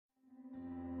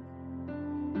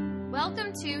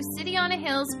Welcome to City on a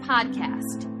Hill's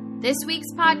podcast. This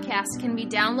week's podcast can be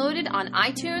downloaded on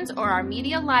iTunes or our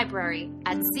media library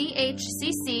at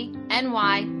chccny.com.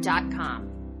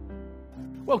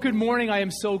 Well, good morning. I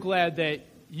am so glad that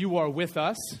you are with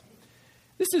us.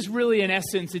 This is really, in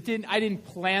essence, I didn't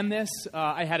plan this.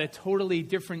 I had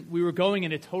we were going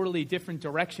in a totally different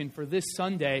direction for this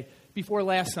Sunday before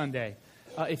last Sunday.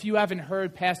 If you haven't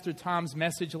heard Pastor Tom's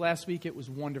message last week, it was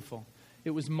wonderful. It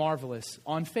was marvelous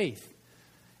on faith.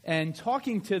 And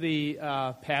talking to the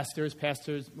pastors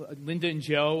Linda and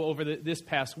Joe over this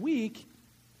past week,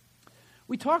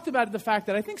 we talked about the fact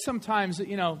that I think sometimes,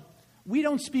 we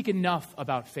don't speak enough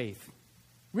about faith.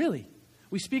 Really.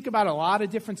 We speak about a lot of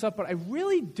different stuff, but I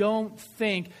really don't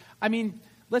think,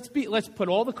 let's put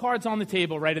all the cards on the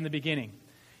table right in the beginning.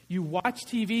 You watch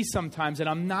TV sometimes, and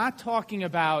I'm not talking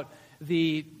about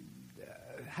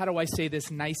how do I say this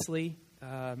nicely,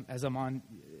 as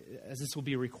this will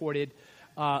be recorded,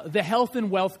 the health and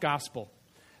wealth gospel,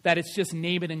 that it's just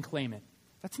name it and claim it.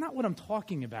 That's not what I'm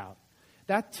talking about.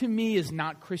 That to me is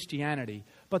not Christianity,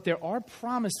 but there are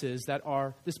promises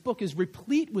this book is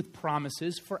replete with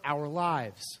promises for our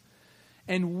lives.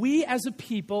 And we as a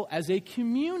people, as a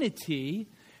community,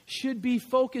 should be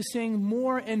focusing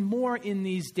more and more in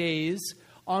these days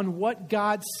on what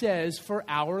God says for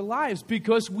our lives,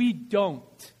 because we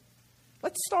don't.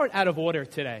 Let's start out of order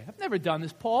today. I've never done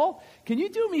this. Paul, can you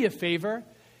do me a favor?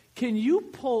 Can you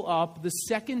pull up the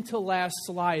second to last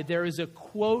slide? There is a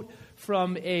quote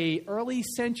from an early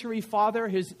century father.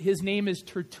 His name is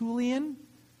Tertullian.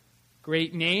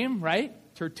 Great name, right?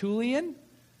 Tertullian,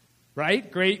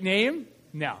 right? Great name?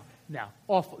 No.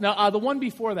 Awful. Now, the one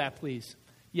before that, please.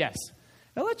 Yes.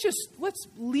 Now, let's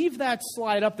leave that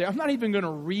slide up there. I'm not even going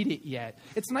to read it yet.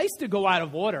 It's nice to go out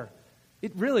of order.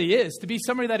 It really is. To be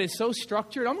somebody that is so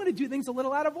structured, I'm going to do things a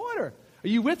little out of order. Are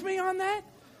you with me on that?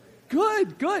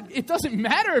 Good. It doesn't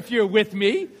matter if you're with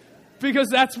me, because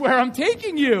that's where I'm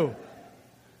taking you.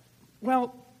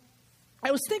 Well,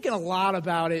 I was thinking a lot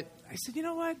about it. I said, you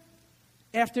know what?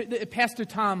 After Pastor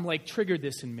Tom triggered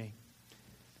this in me.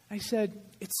 I said,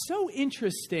 it's so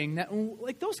interesting that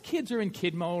those kids are in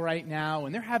Kidmo right now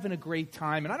and they're having a great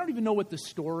time, and I don't even know what the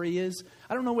story is.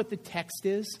 I don't know what the text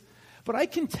is. But I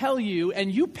can tell you,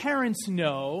 and you parents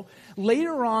know,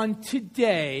 later on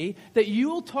today that you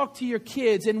will talk to your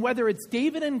kids, and whether it's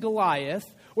David and Goliath,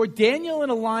 or Daniel in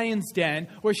a lion's den,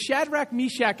 or Shadrach,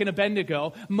 Meshach, and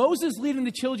Abednego, Moses leading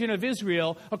the children of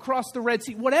Israel across the Red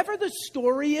Sea, whatever the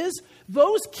story is,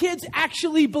 those kids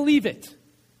actually believe it.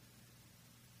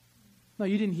 No,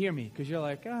 you didn't hear me, because you're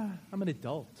like, I'm an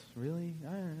adult. Really?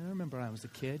 I remember when I was a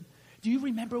kid. Do you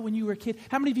remember when you were a kid?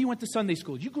 How many of you went to Sunday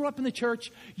school? You grew up in the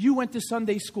church. You went to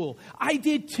Sunday school. I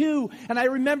did too. And I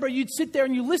remember you'd sit there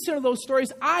and you listen to those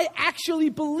stories. I actually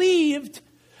believed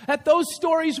that those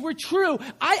stories were true.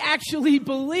 I actually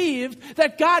believed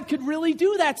that God could really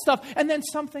do that stuff. And then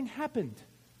something happened.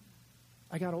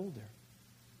 I got older.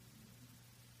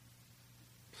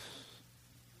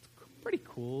 Pretty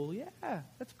cool. Yeah,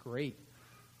 that's great.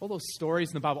 All those stories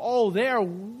in the Bible. Oh, they're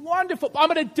wonderful.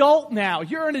 I'm an adult now.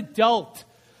 You're an adult.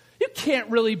 You can't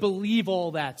really believe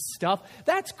all that stuff.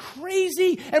 That's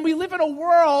crazy. And we live in a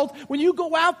world when you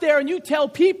go out there and you tell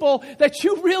people that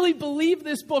you really believe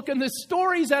this book and the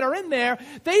stories that are in there,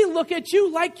 they look at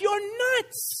you like you're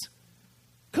nuts.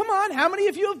 Come on, how many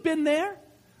of you have been there?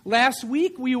 Last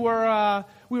week we were out.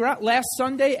 Last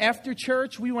Sunday after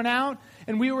church we went out.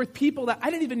 And we were with people that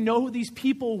I didn't even know who these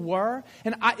people were.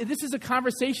 And this is a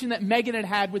conversation that Megan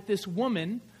had with this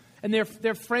woman. And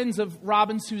they're friends of Rob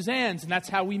and Suzanne's. And that's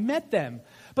how we met them.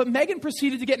 But Megan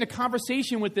proceeded to get in a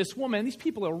conversation with this woman. These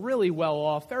people are really well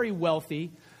off, very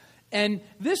wealthy. And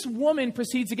this woman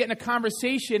proceeds to get in a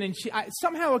conversation. And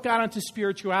somehow it got onto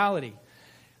spirituality.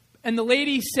 And the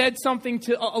lady said something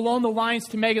along the lines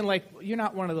to Megan, you're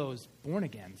not one of those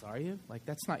born-agains, are you?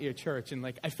 That's not your church. And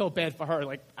I felt bad for her.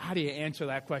 How do you answer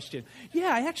that question?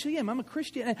 Yeah, I actually am. I'm a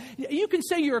Christian. And you can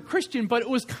say you're a Christian, but it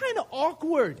was kind of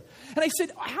awkward. And I said,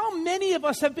 how many of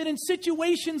us have been in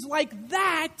situations like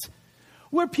that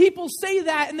where people say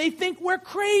that and they think we're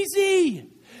crazy?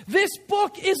 This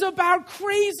book is about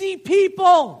crazy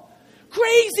people.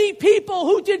 Crazy people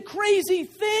who did crazy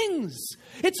things.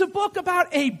 It's a book about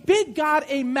a big God,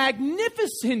 a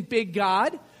magnificent big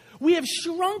God. We have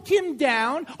shrunk him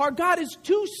down. Our God is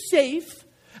too safe.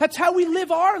 That's how we live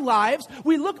our lives.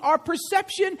 Our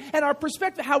perception and our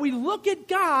perspective, how we look at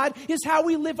God is how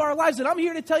we live our lives. And I'm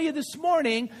here to tell you this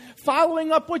morning,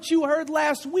 following up what you heard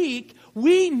last week,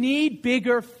 we need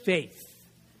bigger faith.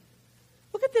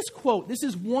 Look at this quote. This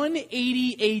is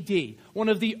 180 AD. one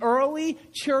of the early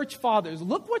church fathers.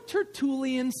 Look what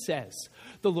Tertullian says.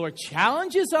 The Lord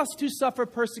challenges us to suffer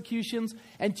persecutions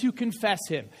and to confess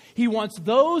him. He wants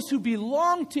those who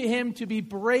belong to him to be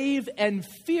brave and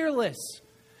fearless.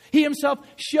 He himself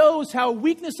shows how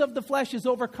weakness of the flesh is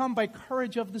overcome by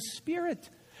courage of the Spirit.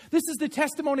 This is the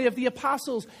testimony of the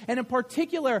apostles, and in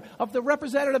particular of the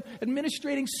representative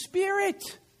administrating Spirit.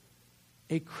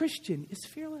 A Christian is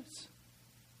fearless.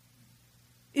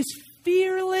 Is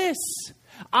fearless.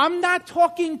 I'm not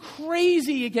talking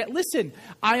crazy again. Listen,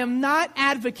 I am not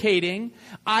advocating,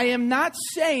 I am not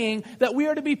saying that we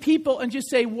are to be people and just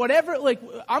say whatever, like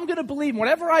I'm going to believe,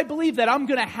 whatever I believe that I'm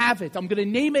going to have it. I'm going to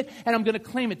name it and I'm going to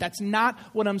claim it. That's not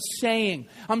what I'm saying.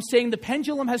 I'm saying the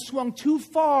pendulum has swung too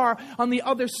far on the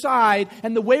other side,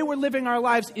 and the way we're living our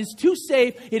lives is too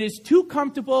safe. It is too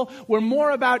comfortable. We're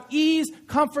more about ease,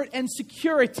 comfort, and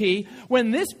security,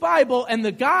 when this Bible and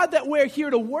the God that we're here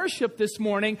to worship this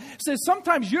morning says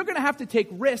sometimes you're going to have to take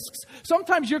risks.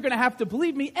 Sometimes you're going to have to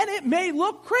believe me, and it may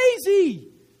look crazy.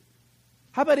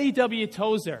 How about A.W.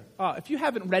 Tozer? If you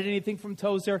haven't read anything from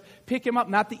Tozer, pick him up.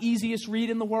 Not the easiest read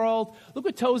in the world. Look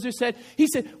what Tozer said. He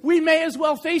said, we may as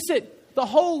well face it. The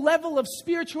whole level of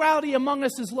spirituality among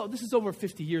us is low. This is over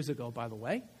 50 years ago, by the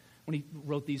way, when he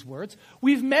wrote these words.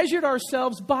 We've measured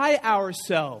ourselves by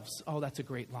ourselves. Oh, that's a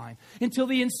great line. Until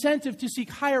the incentive to seek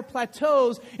higher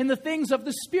plateaus in the things of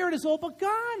the Spirit is all but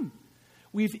gone.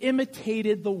 We've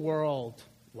imitated the world.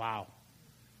 Wow.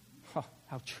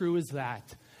 How true is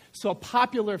that? So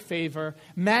popular favor,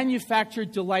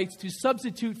 manufactured delights to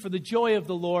substitute for the joy of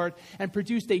the Lord, and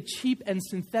produced a cheap and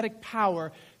synthetic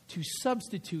power to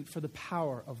substitute for the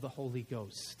power of the Holy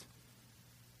Ghost.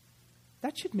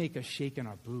 That should make us shake in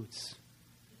our boots.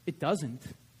 It doesn't,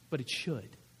 but it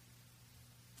should.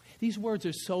 These words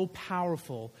are so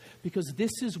powerful because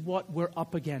this is what we're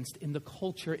up against in the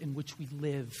culture in which we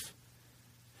live.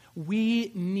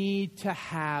 We need to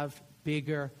have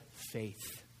bigger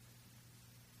faith.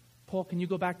 Paul, can you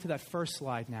go back to that first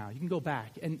slide now? You can go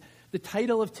back. And the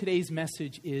title of today's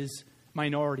message is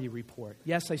Minority Report.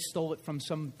 Yes, I stole it from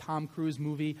some Tom Cruise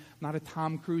movie. I'm not a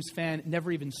Tom Cruise fan.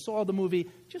 Never even saw the movie.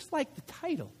 Just like the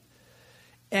title.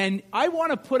 And I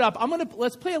want to put up,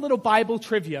 let's play a little Bible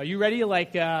trivia. Are you ready?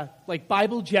 Like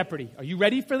Bible Jeopardy. Are you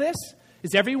ready for this?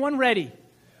 Is everyone ready?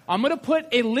 I'm going to put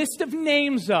a list of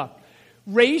names up.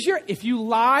 If you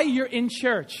lie, you're in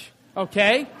church,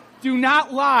 okay? Do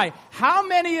not lie. How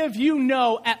many of you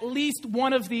know at least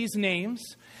one of these names?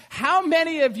 How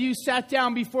many of you sat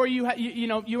down before you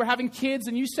were having kids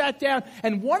and you sat down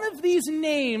and one of these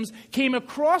names came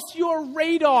across your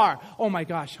radar? Oh my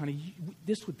gosh, honey,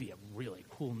 this would be a really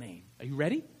cool name. Are you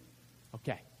ready?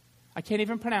 Okay. I can't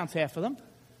even pronounce half of them.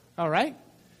 All right.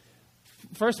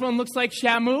 First one looks like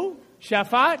Shamu,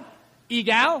 Shaphat,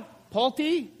 Igal,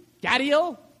 Palti,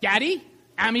 Gadiel, Gadi,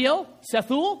 Amiel,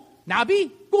 Sethul,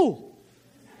 Nabi, Gul.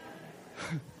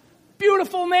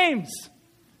 Beautiful names.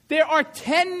 There are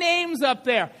 10 names up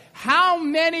there. How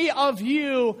many of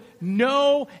you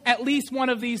know at least one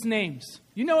of these names?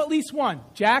 You know at least one.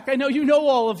 Jack, I know you know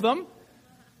all of them.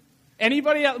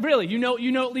 Anybody else? Really, you know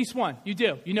at least one. You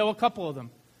do. You know a couple of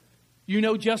them. You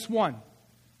know just one.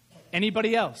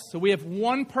 Anybody else? So we have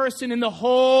one person in the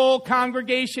whole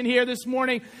congregation here this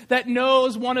morning that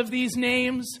knows one of these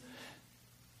names.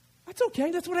 That's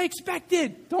okay. That's what I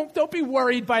expected. Don't be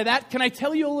worried by that. Can I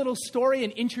tell you a little story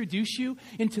and introduce you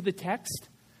into the text?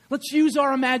 Let's use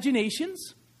our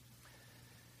imaginations.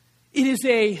 It is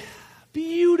a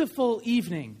beautiful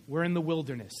evening. We're in the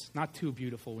wilderness. Not too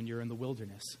beautiful when you're in the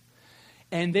wilderness.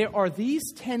 And there are these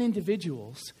 10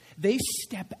 individuals. They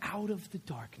step out of the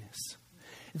darkness.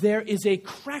 There is a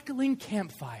crackling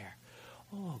campfire.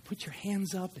 Oh, put your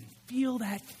hands up and feel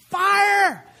that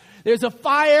fire. There's a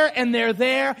fire and they're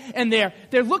there and they're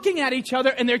looking at each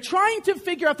other and they're trying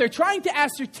to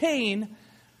ascertain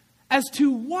as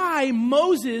to why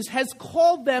Moses has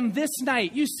called them this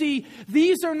night. You see,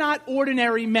 these are not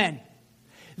ordinary men.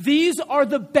 These are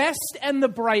the best and the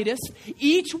brightest.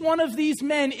 Each one of these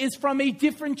men is from a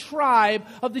different tribe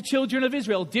of the children of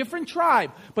Israel. Different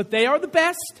tribe, but they are the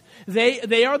best.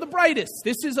 They are the brightest.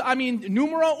 This is,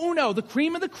 numero uno, the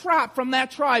cream of the crop from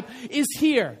that tribe is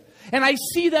here. And I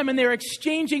see them and they're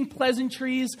exchanging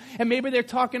pleasantries. And maybe they're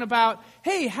talking about,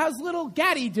 hey, how's little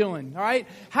Gadi doing? All right.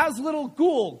 How's little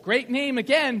Gul? Great name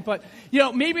again. But,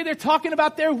 maybe they're talking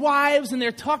about their wives and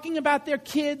they're talking about their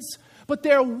kids. But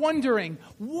they're wondering,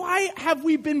 why have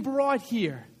we been brought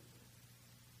here?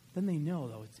 Then they know,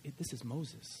 though, this is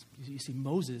Moses. You see,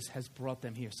 Moses has brought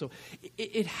them here. So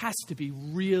it has to be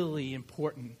really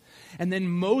important. And then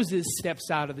Moses steps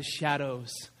out of the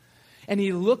shadows. And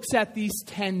he looks at these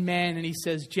 10 men and he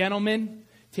says, "Gentlemen,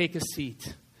 take a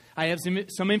seat. I have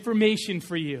some information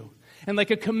for you." And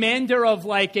like a commander of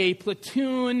like a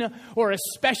platoon or a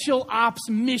special ops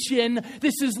mission,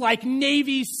 this is like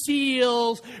Navy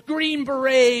SEALs, Green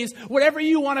Berets, whatever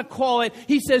you want to call it.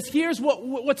 He says, here's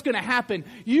what's going to happen.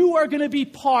 You are going to be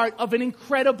part of an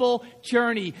incredible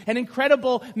journey, an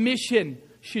incredible mission,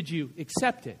 should you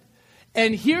accept it.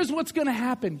 And here's what's going to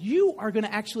happen. You are going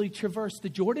to actually traverse the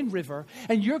Jordan River,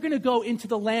 and you're going to go into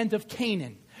the land of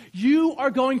Canaan. You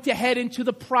are going to head into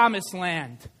the promised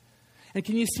land. And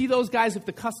can you see those guys, if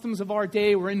the customs of our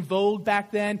day were in vogue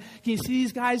back then? Can you see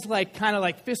these guys like kind of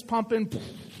like fist pumping?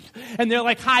 And they're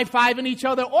like high-fiving each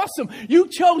other. Awesome. You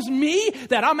chose me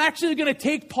that I'm actually going to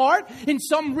take part in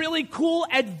some really cool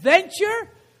adventure?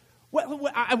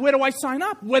 Where do I sign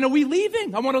up? When are we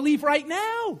leaving? I want to leave right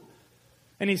now.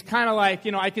 And he's kind of like,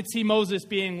 I could see Moses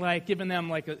being like, giving them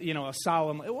like a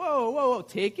solemn, whoa,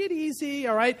 take it easy,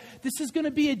 all right? This is going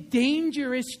to be a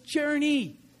dangerous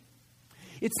journey.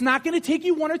 It's not going to take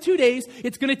you 1 or 2 days.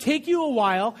 It's going to take you a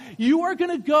while. You are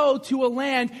going to go to a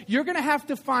land. You're going to have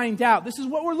to find out. This is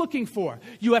what we're looking for.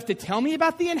 You have to tell me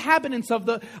about the inhabitants of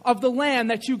the land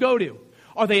that you go to.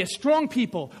 Are they a strong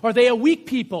people? Are they a weak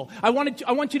people? I want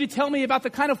you to tell me about the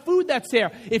kind of food that's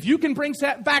there. If you can bring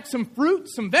back some fruit,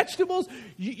 some vegetables,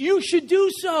 you should do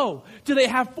so. Do they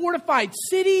have fortified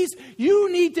cities?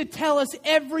 You need to tell us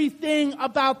everything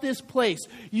about this place.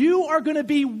 You are going to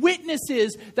be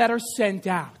witnesses that are sent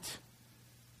out.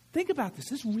 Think about this.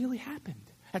 This really happened.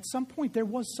 At some point, there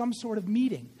was some sort of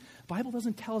meeting. The Bible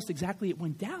doesn't tell us exactly it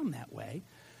went down that way.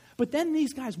 But then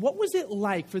these guys, what was it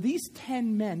like for these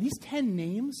 10 men, these 10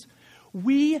 names?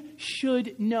 We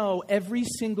should know every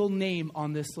single name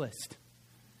on this list.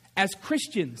 As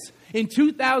Christians in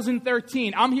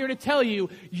 2013, I'm here to tell you,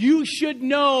 you should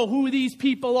know who these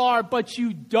people are, but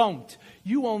you don't.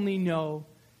 You only know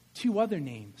 2 other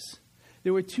names.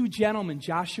 There were 2 gentlemen,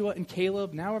 Joshua and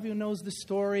Caleb. Now everyone knows the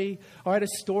story. All right, a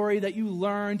story that you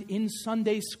learned in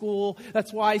Sunday school.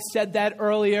 That's why I said that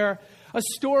earlier. A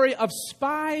story of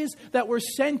spies that were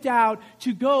sent out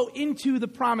to go into the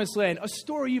promised land. A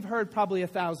story you've heard probably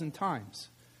 1,000 times.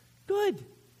 Good.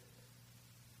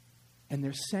 And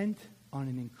they're sent on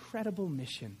an incredible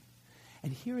mission.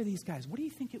 And here are these guys. What do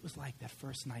you think it was like that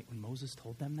first night when Moses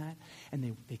told them that?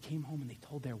 And they came home and they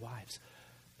told their wives,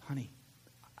 "Honey,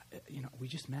 we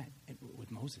just met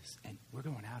with Moses and we're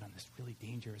going out on this really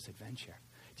dangerous adventure."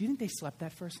 Do you think they slept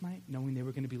that first night knowing they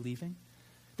were going to be leaving?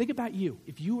 Think about you.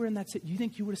 If you were in that situation, you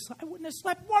think you would have slept? I wouldn't have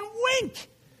slept 1 wink.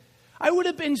 I would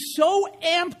have been so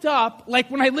amped up,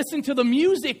 like when I listened to the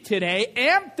music today,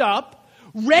 amped up,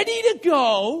 ready to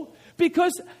go,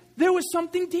 because there was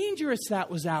something dangerous that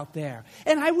was out there.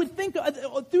 And I would think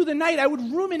through the night, I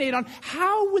would ruminate on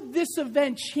how would this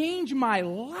event change my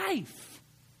life?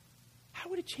 How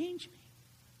would it change me?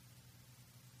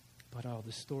 But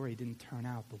the story didn't turn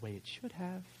out the way it should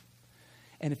have.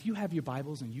 And if you have your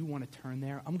Bibles and you want to turn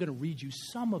there, I'm going to read you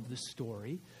some of the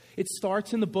story. It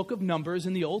starts in the book of Numbers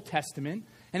in the Old Testament,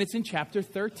 and it's in chapter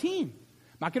 13.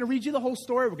 I'm not going to read you the whole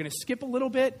story. We're going to skip a little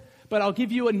bit, but I'll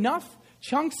give you enough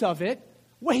chunks of it.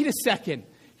 Wait a second.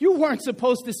 You weren't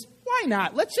supposed to. Why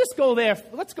not? Let's just go there.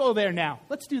 Let's go there now.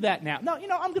 Let's do that now. No,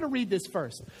 I'm going to read this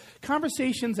first.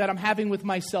 Conversations that I'm having with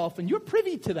myself, and you're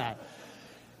privy to that.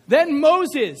 Then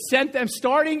Moses sent them,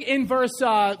 starting in verse,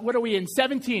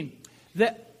 17.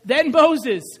 Then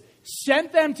Moses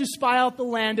sent them to spy out the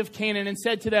land of Canaan and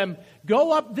said to them,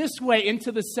 "Go up this way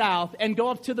into the south and go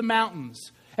up to the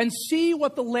mountains and see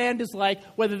what the land is like,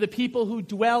 whether the people who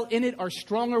dwell in it are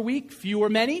strong or weak, few or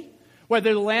many,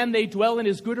 whether the land they dwell in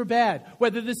is good or bad,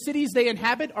 whether the cities they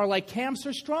inhabit are like camps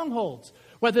or strongholds,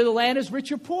 whether the land is rich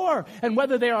or poor, and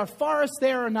whether there are forests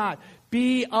there or not.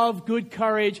 Be of good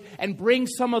courage and bring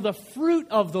some of the fruit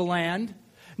of the land."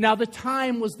 Now the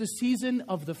time was the season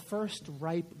of the first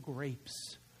ripe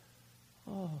grapes.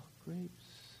 Oh, grapes.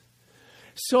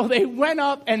 So they went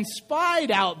up and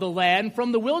spied out the land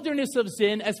from the wilderness of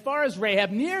Zin as far as Rahab,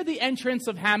 near the entrance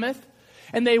of Hamath.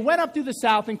 And they went up to the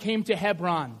south and came to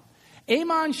Hebron.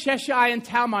 Ammon, Sheshai, and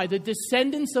Talmai, the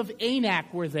descendants of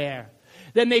Anak, were there.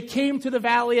 Then they came to the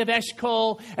valley of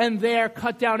Eshcol and there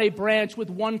cut down a branch with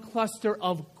 1 cluster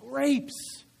of grapes.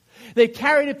 They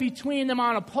carried it between them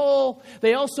on a pole.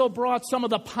 They also brought some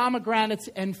of the pomegranates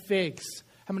and figs.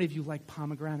 How many of you like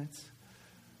pomegranates?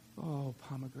 Oh,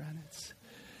 pomegranates.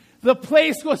 The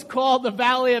place was called the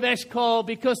Valley of Eshcol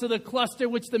because of the cluster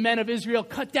which the men of Israel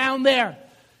cut down there.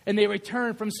 And they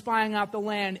returned from spying out the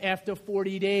land after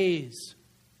 40 days.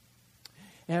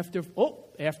 After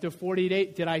 40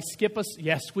 days, did I skip us?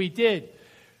 Yes, we did.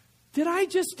 Did I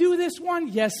just do this one?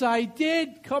 Yes, I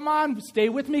did. Come on, stay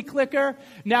with me, clicker.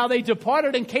 Now they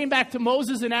departed and came back to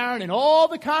Moses and Aaron and all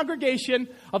the congregation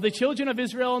of the children of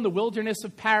Israel in the wilderness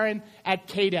of Paran at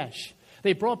Kadesh.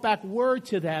 They brought back word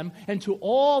to them and to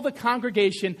all the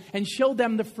congregation and showed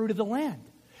them the fruit of the land.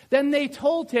 Then they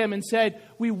told him and said,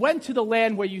 we went to the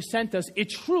land where you sent us. It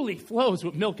truly flows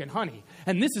with milk and honey,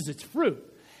 and this is its fruit.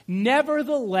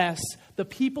 Nevertheless, the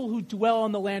people who dwell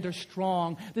on the land are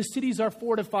strong. The cities are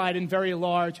fortified and very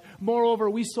large. Moreover,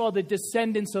 we saw the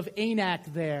descendants of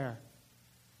Anak there.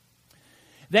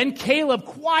 Then Caleb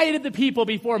quieted the people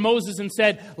before Moses and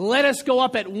said, let us go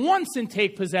up at once and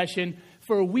take possession,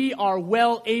 for we are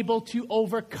well able to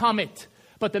overcome it.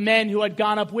 But the men who had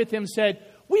gone up with him said,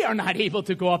 we are not able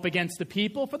to go up against the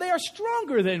people, for they are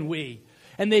stronger than we.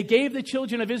 And they gave the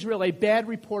children of Israel a bad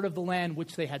report of the land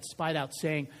which they had spied out,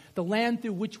 saying, the land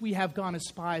through which we have gone as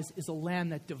spies is a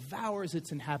land that devours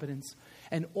its inhabitants.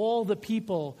 And all the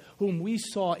people whom we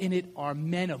saw in it are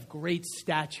men of great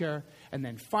stature. And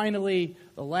then finally,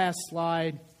 the last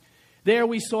slide. There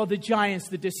we saw the giants,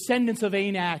 the descendants of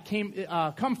Anak, came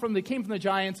from the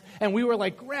giants, and we were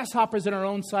like grasshoppers in our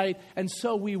own sight, and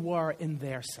so we were in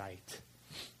their sight.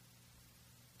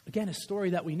 Again, a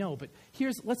story that we know, but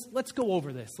let's go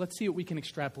over this. Let's see what we can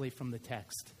extrapolate from the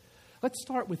text. Let's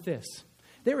start with this.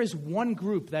 There is one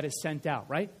group that is sent out,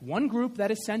 right? One group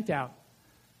that is sent out.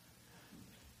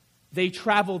 They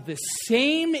traveled the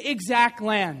same exact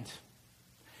land.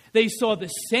 They saw the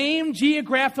same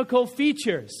geographical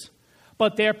features,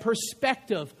 but their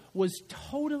perspective was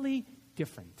totally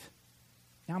different.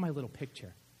 Now my little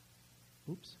picture.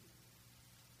 Oops.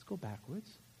 Let's go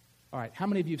backwards. All right, how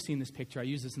many of you have seen this picture? I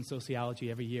use this in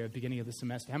sociology every year at the beginning of the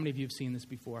semester. How many of you have seen this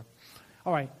before?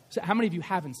 All right, so how many of you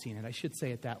haven't seen it? I should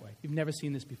say it that way. You've never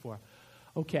seen this before.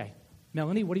 Okay,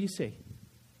 Melanie, what do you see?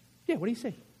 Yeah, what do you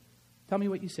see? Tell me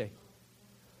what you see.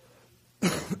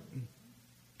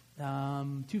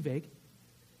 Too vague.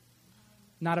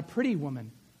 Not a pretty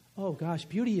woman. Oh gosh,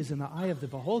 beauty is in the eye of the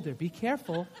beholder. Be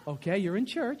careful. Okay, you're in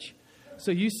church.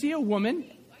 So you see a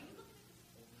woman.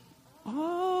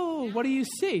 Oh, what do you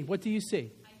see? What do you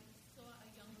see?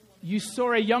 You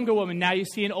saw a younger woman. Now you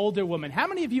see an older woman. How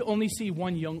many of you only see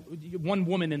one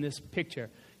woman in this picture?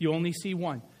 You only see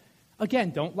one. Again,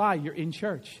 don't lie. You're in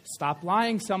church. Stop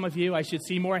lying, some of you. I should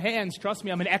see more hands. Trust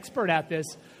me, I'm an expert at this.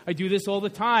 I do this all the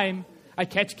time. I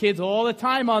catch kids all the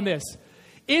time on this.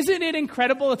 Isn't it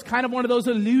incredible? It's kind of one of those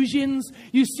illusions.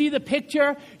 You see the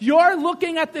picture. You're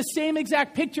looking at the same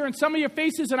exact picture in some of your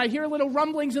faces, and I hear little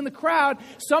rumblings in the crowd.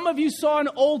 Some of you saw an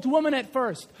old woman at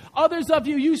first. Others of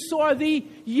you saw the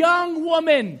young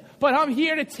woman. But I'm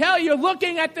here to tell you,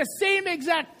 looking at the same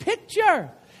exact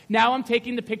picture. Now I'm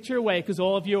taking the picture away because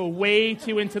all of you are way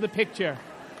too into the picture.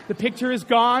 The picture is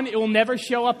gone. It will never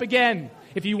show up again.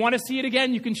 If you want to see it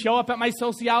again, you can show up at my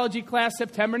sociology class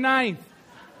September 9th.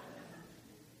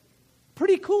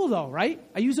 Pretty cool though, right?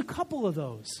 I use a couple of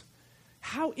those.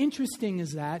 How interesting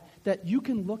is that you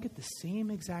can look at the same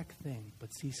exact thing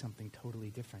but see something totally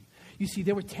different? You see,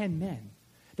 there were 10 men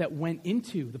that went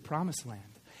into the promised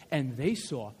land and they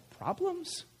saw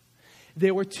problems.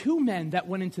 There were 2 men that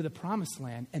went into the promised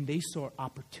land and they saw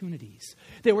opportunities.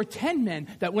 There were 10 men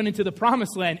that went into the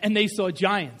promised land and they saw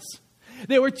giants.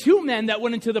 There were 2 men that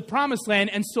went into the promised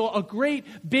land and saw a great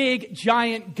big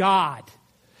giant God.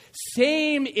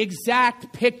 Same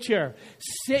exact picture,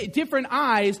 different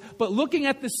eyes, but looking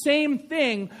at the same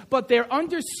thing, but their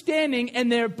understanding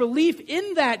and their belief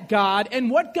in that God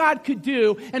and what God could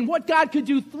do and what God could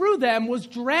do through them was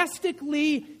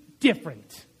drastically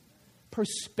different.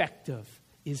 Perspective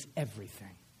is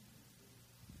everything.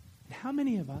 And how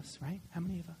many of us, right? How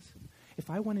many of us, if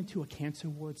I went into a cancer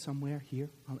ward somewhere here,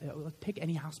 pick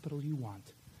any hospital you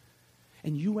want,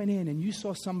 and you went in and you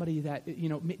saw somebody that,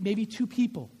 maybe 2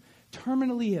 people,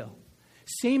 terminally ill,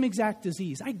 same exact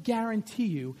disease, I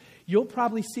guarantee you'll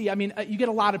probably see, you get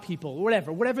a lot of people,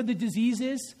 whatever the disease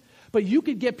is, but you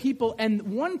could get people,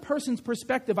 and one person's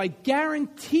perspective, I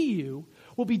guarantee you,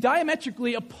 will be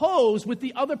diametrically opposed with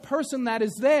the other person that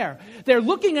is there. They're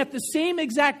looking at the same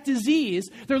exact disease.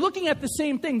 They're looking at the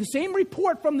same thing, the same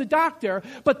report from the doctor,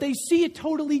 but they see it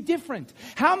totally different.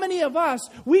 How many of us,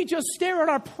 we just stare at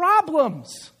our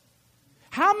problems?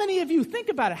 How many of you, think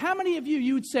about it, how many of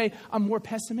you would say, I'm more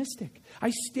pessimistic.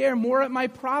 I stare more at my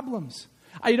problems.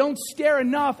 I don't stare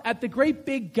enough at the great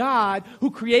big God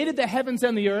who created the heavens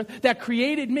and the earth, that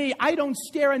created me. I don't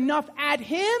stare enough at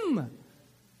Him.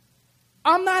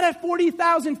 I'm not at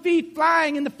 40,000 feet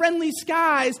flying in the friendly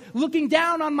skies looking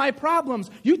down on my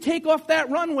problems. You take off that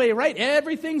runway, right?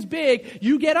 Everything's big.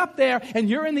 You get up there and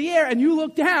you're in the air and you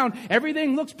look down.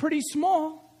 Everything looks pretty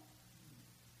small.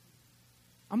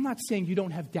 I'm not saying you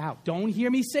don't have doubt. Don't hear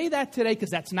me say that today, because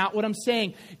that's not what I'm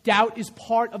saying. Doubt is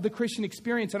part of the Christian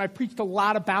experience, and I preached a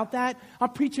lot about that. I'm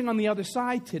preaching on the other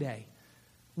side today.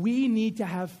 We need to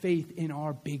have faith in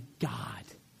our big God.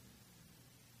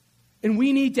 And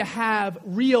we need to have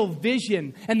real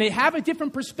vision. And they have a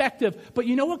different perspective. But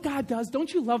you know what God does?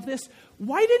 Don't you love this?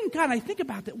 Why didn't God, I think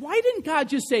about that, why didn't God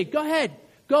just say, go ahead,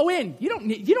 go in. You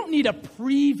don't need a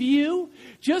preview.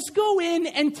 Just go in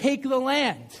and take the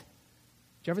land.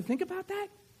 Did you ever think about that?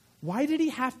 Why did he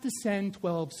have to send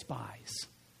 12 spies?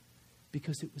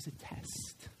 Because it was a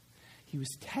test. He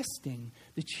was testing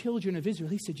the children of Israel.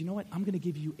 He said, you know what? I'm going to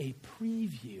give you a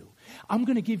preview. I'm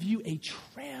going to give you a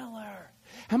trailer.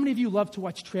 How many of you love to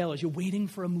watch trailers? You're waiting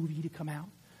for a movie to come out.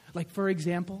 Like, for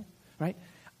example, right?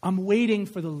 I'm waiting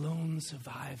for The Lone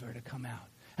Survivor to come out.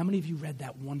 How many of you read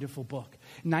that wonderful book?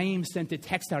 Naeem sent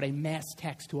a mass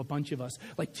text to a bunch of us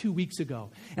like 2 weeks ago.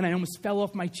 And I almost fell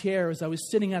off my chair as I was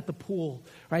sitting at the pool,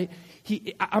 right?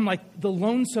 I'm like, The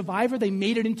Lone Survivor, they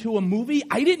made it into a movie?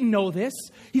 I didn't know this.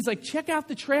 He's like, check out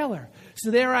the trailer. So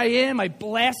there I am. I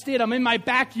blast it. I'm in my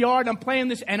backyard. I'm playing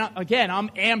this. And again, I'm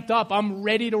amped up. I'm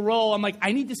ready to roll. I'm like,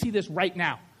 I need to see this right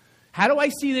now. How do I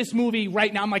see this movie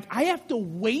right now? I'm like, I have to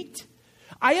wait.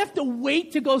 I have to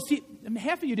wait to go see.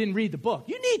 Half of you didn't read the book.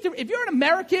 You need to, if you're an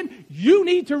American, you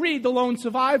need to read The Lone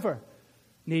Survivor.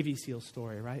 Navy SEAL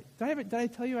story, right? Did I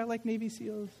tell you I like Navy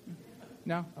SEALs?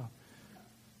 No? Oh.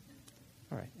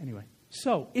 All right, anyway.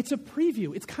 So, it's a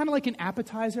preview. It's kind of like an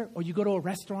appetizer, or you go to a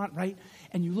restaurant, right?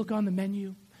 And you look on the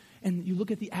menu, and you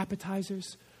look at the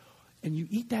appetizers, and you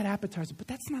eat that appetizer, but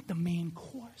that's not the main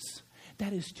course.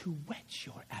 That is to whet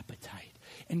your appetite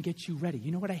and get you ready.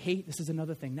 You know what I hate? This is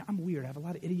another thing. Now, I'm weird. I have a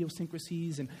lot of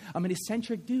idiosyncrasies, and I'm an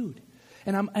eccentric dude.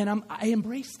 And I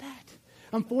embrace that.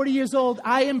 I'm 40 years old.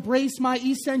 I embrace my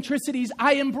eccentricities.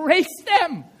 I embrace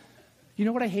them. You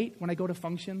know what I hate? When I go to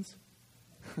functions?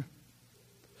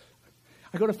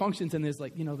 I go to functions, and there's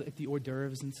like, the hors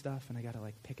d'oeuvres and stuff, and I got to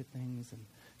like pick at things. And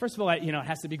first of all, it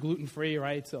has to be gluten-free,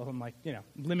 right? So I'm like,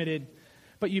 limited.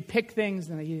 But you pick things,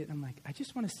 and I eat it, and I'm like, I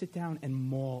just want to sit down and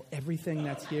maul everything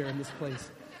that's here in this place.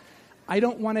 I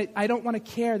don't want to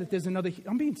care that there's another.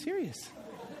 I'm being serious.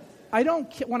 I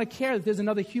don't want to care that there's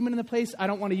another human in the place. I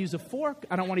don't want to use a fork.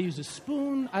 I don't want to use a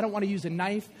spoon. I don't want to use a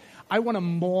knife. I want to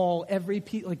maul every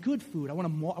piece, like good food. I want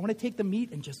to maul. I want to take the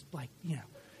meat and just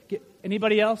get.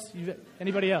 Anybody else?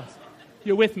 Anybody else?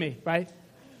 You're with me, right?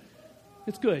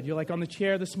 It's good. You're like on the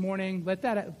chair this morning.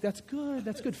 That's good.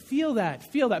 That's good. Feel that.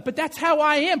 But that's how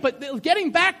I am. But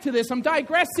getting back to this, I'm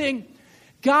digressing.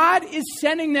 God is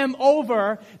sending them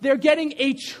over. They're getting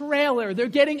a trailer. They're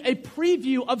getting a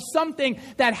preview of something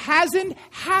that hasn't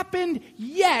happened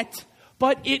yet,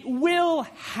 but it will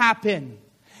happen.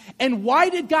 And why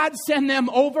did God send them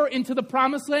over into the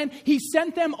promised land? He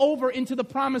sent them over into the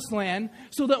promised land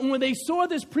so that when they saw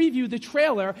this preview, the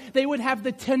trailer, they would have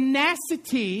the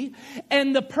tenacity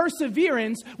and the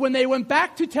perseverance when they went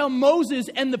back to tell Moses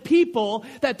and the people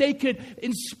that they could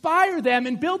inspire them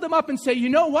and build them up and say, you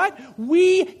know what?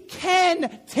 We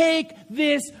can take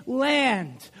this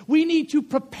land. We need to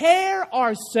prepare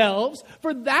ourselves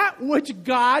for that which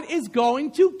God is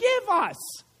going to give us.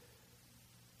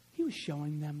 He was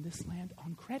showing them this land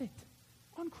on credit.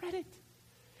 On credit.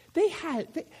 They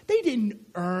didn't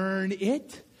earn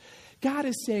it. God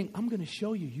is saying, I'm going to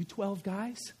show you, you 12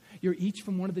 guys, you're each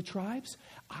from one of the tribes.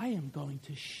 I am going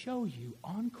to show you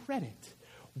on credit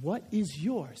what is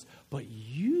yours. But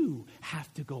you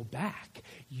have to go back.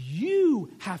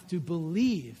 You have to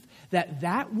believe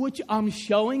that which I'm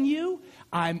showing you,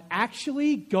 I'm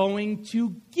actually going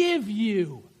to give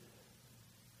you.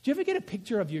 Do you ever get a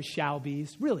picture of your shall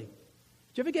be's? Really?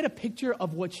 Do you ever get a picture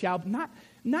of what shall be?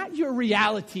 Not your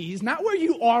realities, not where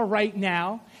you are right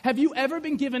now. Have you ever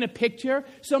been given a picture?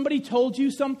 Somebody told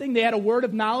you something. They had a word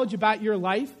of knowledge about your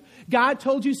life. God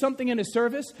told you something in a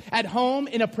service, at home,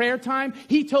 in a prayer time.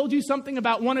 He told you something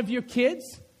about one of your kids.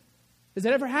 Has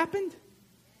that ever happened?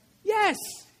 Yes.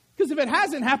 Because if it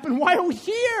hasn't happened, why are we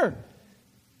here?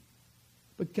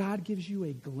 But God gives you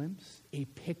a glimpse, a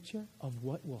picture of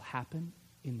what will happen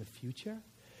in the future.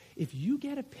 If you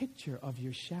get a picture of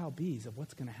your shall be's, of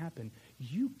what's going to happen,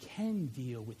 you can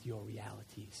deal with your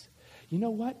realities. You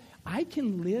know what? I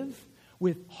can live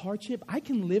with hardship. I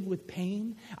can live with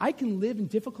pain. I can live in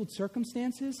difficult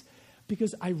circumstances.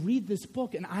 Because I read this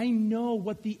book and I know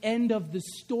what the end of the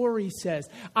story says.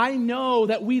 I know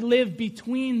that we live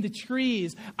between the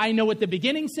trees. I know what the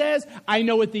beginning says. I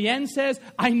know what the end says.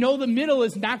 I know the middle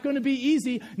is not going to be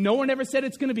easy. No one ever said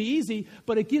it's going to be easy,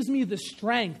 but it gives me the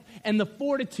strength and the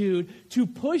fortitude to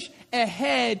push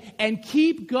ahead and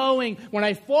keep going. When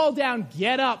I fall down,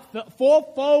 get up,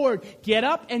 fall forward, get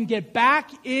up and get back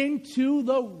into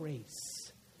the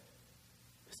race.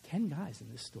 There's 10 guys in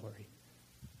this story.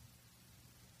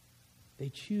 They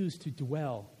choose to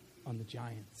dwell on the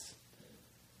giants.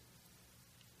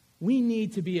 We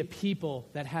need to be a people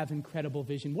that have incredible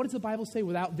vision. What does the Bible say?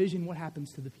 Without vision, what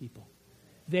happens to the people?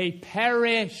 They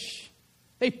perish.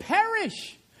 They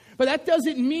perish. But that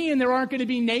doesn't mean there aren't going to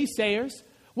be naysayers.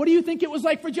 What do you think it was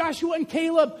like for Joshua and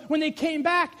Caleb when they came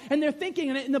back? And they're thinking,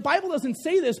 and the Bible doesn't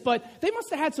say this, but they must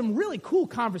have had some really cool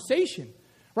conversation.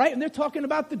 Right? And they're talking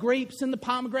about the grapes and the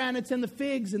pomegranates and the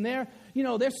figs, and their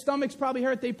stomachs probably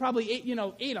hurt. They probably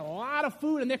ate a lot of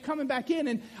food, and they're coming back in.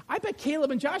 And I bet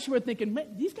Caleb and Joshua are thinking,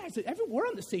 man, these guys, we're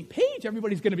on the same page.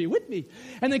 Everybody's going to be with me.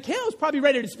 And then Caleb's probably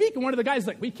ready to speak, and one of the guys is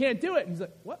like, we can't do it. And he's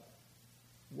like, what?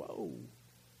 Whoa,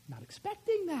 not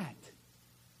expecting that.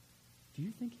 Do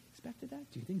you think he expected that?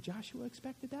 Do you think Joshua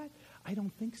expected that? I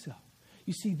don't think so.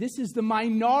 You see, this is the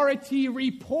minority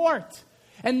report.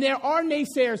 And there are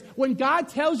naysayers. When God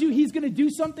tells you he's going to do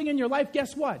something in your life,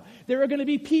 guess what? There are going to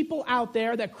be people out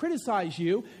there that criticize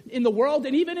you in the world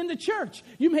and even in the church.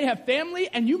 You may have family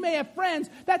and you may have friends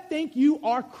that think you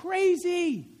are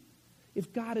crazy.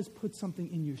 If God has put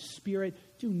something in your spirit,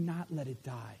 do not let it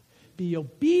die. Be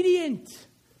obedient.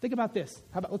 Think about this.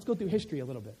 Let's go through history a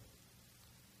little bit.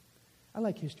 I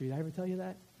like history. Did I ever tell you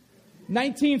that?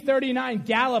 1939,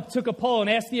 Gallup took a poll and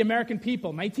asked the American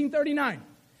people, 1939,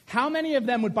 how many of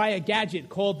them would buy a gadget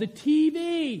called the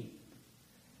TV?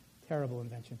 Terrible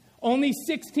invention. Only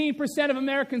 16% of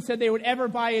Americans said they would ever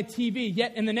buy a TV.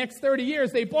 Yet in the next 30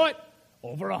 years, they bought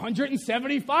over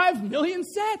 175 million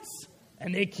sets.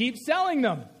 And they keep selling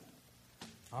them.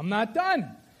 I'm not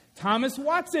done. Thomas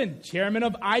Watson, chairman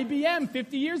of IBM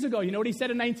 50 years ago. You know what he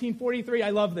said in 1943? I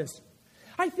love this.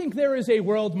 I think there is a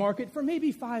world market for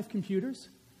maybe 5 computers.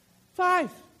 5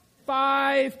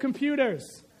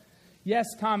 computers. Yes,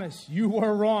 Thomas, you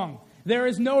were wrong. There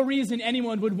is no reason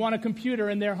anyone would want a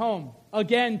computer in their home.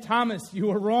 Again, Thomas, you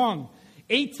were wrong.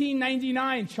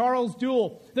 1899, Charles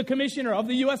Duell, the commissioner of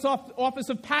the U.S. Office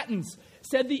of Patents,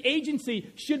 said the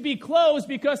agency should be closed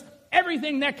because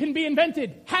everything that can be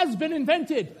invented has been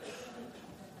invented.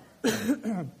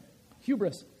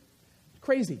 Hubris.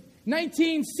 Crazy.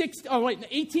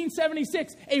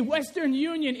 1876, a Western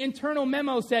Union internal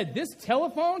memo said, this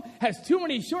telephone has too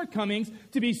many shortcomings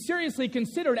to be seriously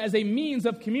considered as a means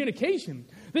of communication.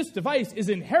 This device is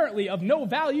inherently of no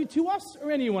value to us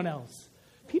or anyone else.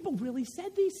 People really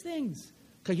said these things.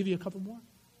 Can I give you a couple more?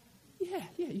 Yeah,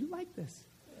 you like this.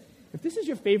 If this is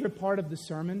your favorite part of the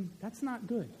sermon, that's not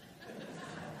good.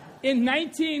 In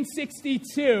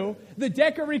 1962, the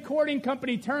Decca Recording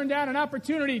Company turned down an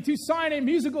opportunity to sign a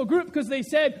musical group because they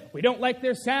said, we don't like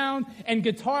their sound and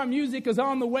guitar music is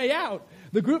on the way out.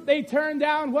 The group they turned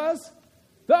down was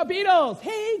the Beatles.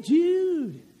 Hey,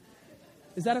 Jude.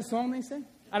 Is that a song they sing?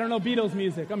 I don't know Beatles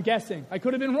music. I'm guessing. I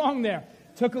could have been wrong there.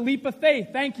 Took a leap of faith.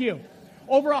 Thank you.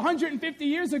 Over 150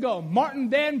 years ago, Martin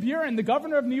Van Buren, the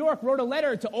governor of New York, wrote a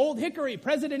letter to Old Hickory,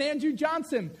 President Andrew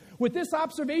Johnson, with this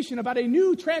observation about a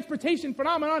new transportation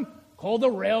phenomenon called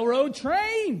the railroad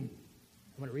train.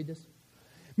 I'm going to read this.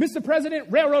 Mr.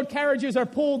 President, railroad carriages are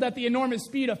pulled at the enormous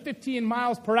speed of 15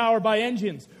 miles per hour by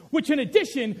engines, which in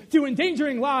addition to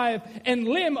endangering life and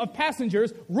limb of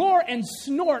passengers, roar and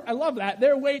snort, I love that,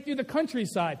 their way through the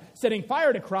countryside, setting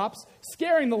fire to crops,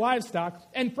 scaring the livestock,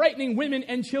 and frightening women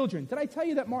and children. Did I tell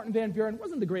you that Martin Van Buren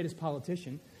wasn't the greatest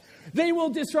politician? They will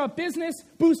disrupt business,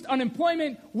 boost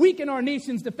unemployment, weaken our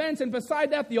nation's defense, and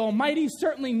beside that, the Almighty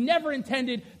certainly never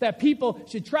intended that people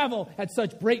should travel at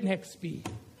such breakneck speed.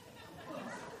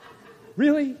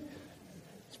 Really?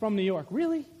 It's from New York.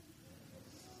 Really?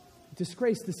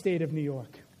 Disgrace the state of New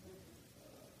York.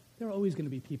 There are always going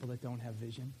to be people that don't have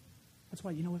vision. That's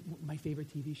why, you know what my favorite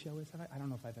TV show is? I don't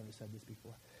know if I've ever said this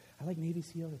before. I like Navy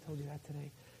SEALs. I told you that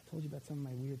today. I told you about some of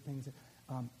my weird things.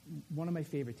 One of my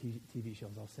favorite TV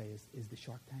shows, I'll say, is the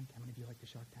Shark Tank. How many of you like the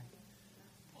Shark Tank?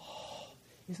 Oh,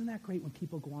 isn't that great when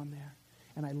people go on there?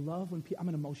 And I love when I'm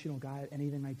an emotional guy.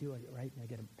 Anything I do, right? I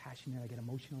get passionate. I get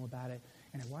emotional about it.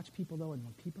 And I watch people, though, and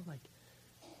when people,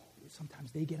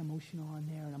 sometimes they get emotional on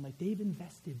there. And I'm like, they've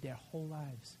invested their whole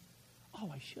lives.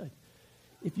 Oh, I should.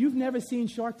 If you've never seen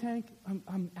Shark Tank,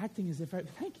 I'm acting as if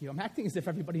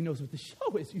everybody knows what the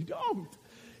show is. You don't.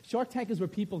 Shark Tank is where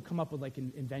people come up with like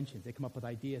inventions. They come up with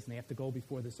ideas, and they have to go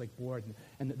before this like board,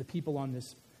 and the people on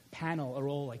this panel are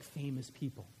all like famous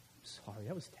people. I'm sorry,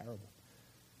 that was terrible.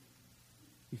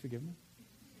 You forgive me?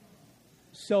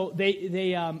 So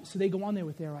they go on there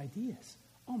with their ideas.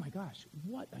 Oh my gosh,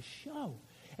 what a show.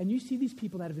 And you see these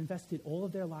people that have invested all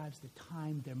of their lives, their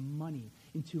time, their money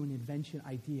into an invention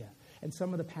idea. And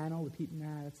some of the panel, the people,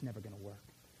 that's never going to work.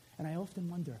 And I often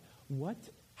wonder, what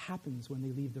happens when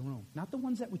they leave the room? Not the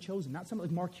ones that were chosen, not some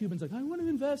like Mark Cuban's like, I want to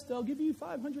invest, I'll give you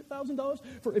 $500,000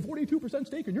 for a 42%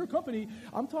 stake in your company.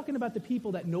 I'm talking about the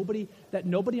people that nobody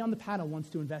on the panel wants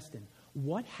to invest in.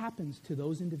 What happens to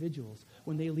those individuals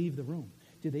when they leave the room?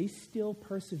 Do they still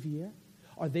persevere?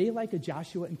 Are they like a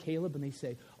Joshua and Caleb and they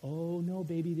say, oh no,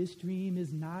 baby, this dream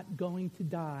is not going to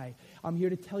die. I'm here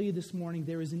to tell you this morning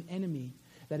there is an enemy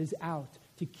that is out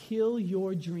to kill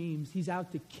your dreams. He's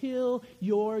out to kill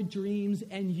your dreams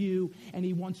and you, and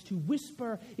he wants to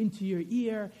whisper into your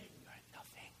ear, you're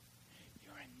nothing,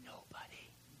 you're a nobody.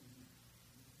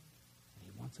 And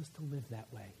he wants us to live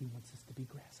that way. He wants us to be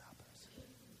grasshoppers.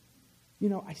 You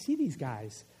know, I see these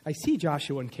guys. I see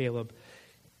Joshua and Caleb.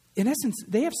 In essence,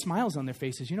 they have smiles on their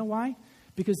faces. You know why?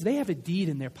 Because they have a deed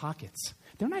in their pockets.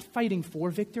 They're not fighting for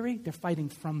victory. They're fighting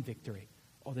from victory.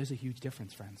 Oh, there's a huge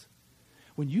difference, friends.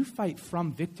 When you fight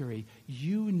from victory,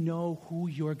 you know who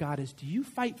your God is. Do you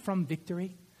fight from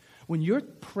victory? When you're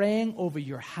praying over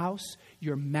your house,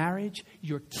 your marriage,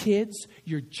 your kids,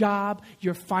 your job,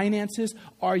 your finances,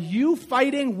 are you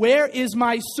fighting, where is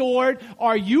my sword?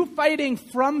 Are you fighting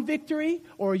from victory,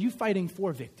 or are you fighting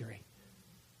for victory?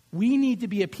 We need to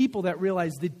be a people that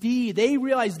realize the deed. They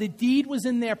realized the deed was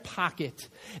in their pocket.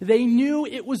 They knew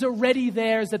it was already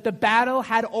theirs, that the battle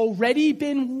had already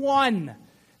been won.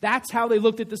 That's how they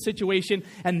looked at the situation,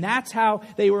 and that's how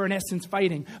they were in essence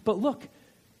fighting. But look,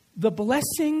 the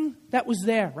blessing that was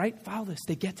there, right? Follow this.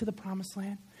 They get to the promised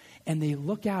land, and they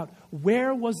look out.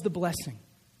 Where was the blessing?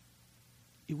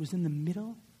 It was in the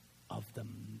middle of the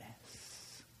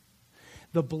mess.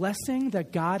 The blessing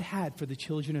that God had for the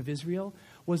children of Israel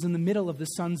was in the middle of the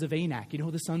sons of Anak. You know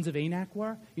who the sons of Anak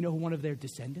were? You know who one of their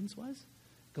descendants was?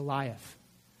 Goliath.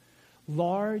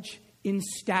 Large in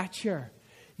stature.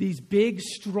 These big,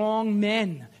 strong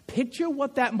men. Picture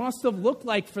what that must have looked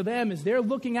like for them as they're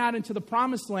looking out into the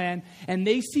promised land, and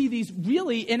they see these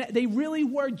really, and they really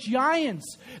were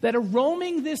giants that are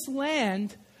roaming this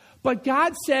land. But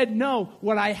God said, no,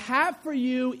 what I have for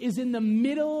you is in the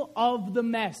middle of the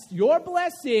mess. Your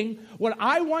blessing, what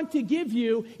I want to give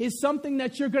you, is something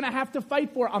that you're going to have to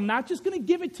fight for. I'm not just going to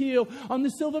give it to you on the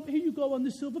silver, here you go on the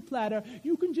silver platter.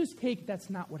 You can just take, that's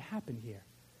not what happened here.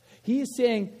 He is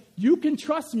saying, you can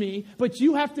trust me, but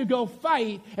you have to go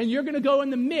fight, and you're going to go in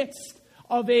the midst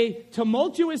of a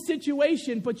tumultuous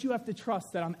situation, but you have to trust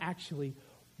that I'm actually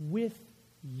with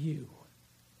you.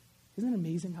 Isn't it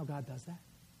amazing how God does that?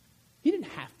 He didn't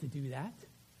have to do that.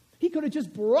 He could have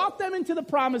just brought them into the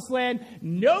promised land.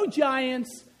 No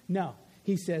giants. No.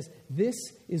 He says, this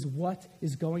is what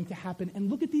is going to happen. And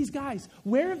look at these guys.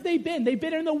 Where have they been? They've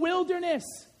been in the wilderness.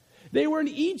 They were in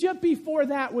Egypt before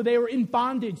that, where they were in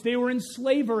bondage. They were in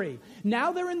slavery.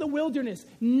 Now they're in the wilderness.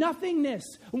 Nothingness.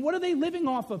 And what are they living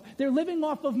off of? They're living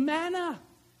off of manna.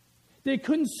 They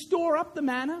couldn't store up the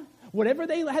manna. Whatever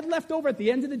they had left over at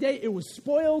the end of the day, it was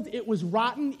spoiled, it was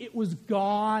rotten, it was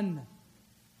gone.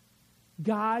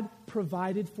 God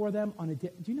provided for them on a day.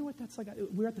 Do you know what that's like?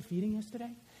 We were at the feeding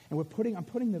yesterday, and we're putting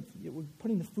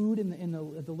the food in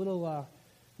the little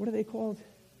what are they called?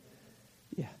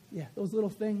 Yeah, those little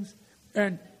things.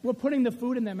 And we're putting the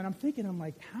food in them, and I'm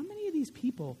like, how many of these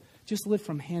people just live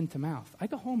from hand to mouth? I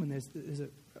go home and there's a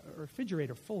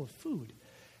refrigerator full of food.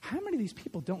 How many of these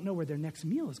people don't know where their next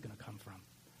meal is going to come from?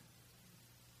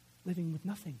 Living with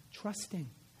nothing, trusting,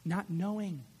 not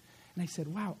knowing. And I said,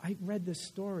 wow, I read this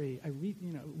story.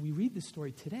 We read this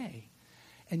story today.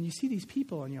 And you see these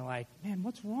people and you're like, man,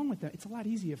 what's wrong with them? It's a lot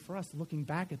easier for us looking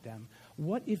back at them.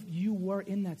 What if you were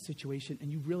in that situation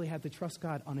and you really had to trust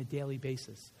God on a daily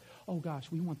basis? Oh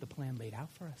gosh, we want the plan laid out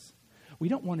for us. We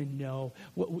don't want to know,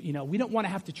 we don't want to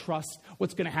have to trust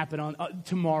what's going to happen on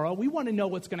tomorrow. We want to know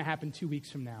what's going to happen 2 weeks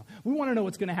from now. We want to know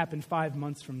what's going to happen 5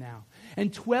 months from now.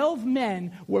 And 12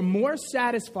 men were more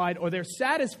satisfied, or they're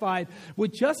satisfied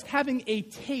with just having a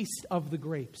taste of the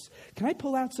grapes. Can I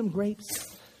pull out some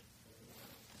grapes?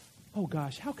 Oh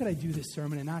gosh, how could I do this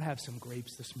sermon and not have some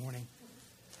grapes this morning?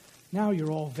 Now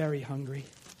you're all very hungry.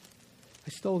 I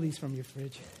stole these from your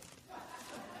fridge.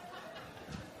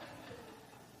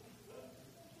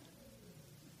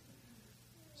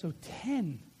 So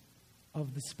 10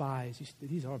 of the spies,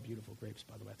 these are beautiful grapes,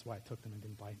 by the way. That's why I took them and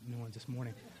didn't buy new ones this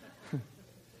morning.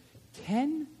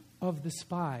 10 of the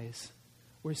spies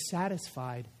were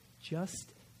satisfied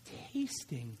just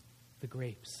tasting the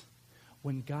grapes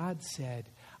when God said,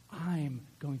 I'm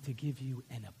going to give you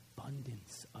an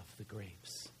abundance of the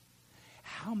grapes.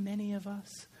 How many of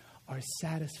us are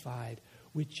satisfied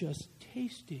with just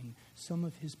tasting some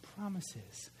of his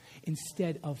promises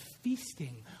instead of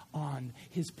feasting on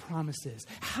his promises?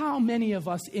 How many of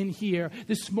us in here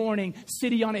this morning,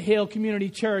 City on a Hill Community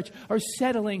Church, are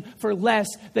settling for less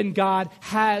than God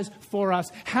has for us?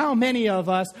 How many of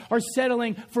us are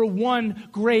settling for one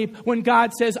grape when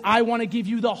God says, I want to give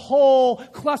you the whole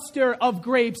cluster of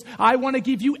grapes. I want to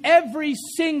give you every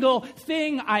single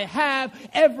thing I have,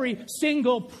 every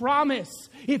single promise.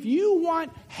 If you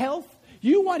want health,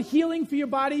 you want healing for your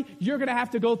body, you're going to have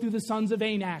to go through the sons of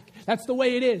Anak. That's the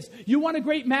way it is. You want a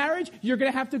great marriage, you're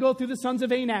going to have to go through the sons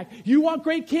of Anak. You want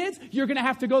great kids, you're going to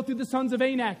have to go through the sons of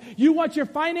Anak. You want your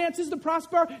finances to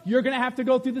prosper, you're going to have to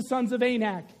go through the sons of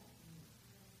Anak.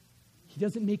 He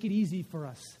doesn't make it easy for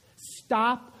us.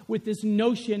 Stop with this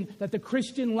notion that the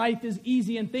Christian life is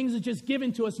easy and things are just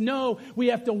given to us. No, we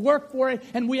have to work for it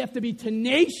and we have to be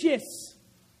tenacious.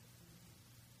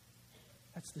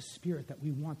 That's the spirit that we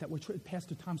want, that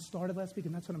Pastor Tom started last week,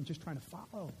 and that's what I'm just trying to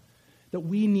follow. That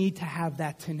we need to have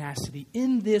that tenacity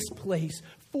in this place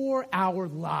for our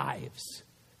lives.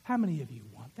 How many of you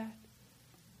want that?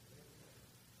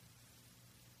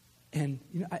 And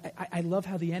you know, I love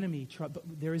how the enemy,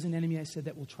 but there is an enemy, I said,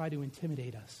 that will try to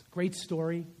intimidate us. Great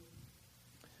story.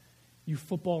 You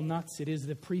football nuts, it is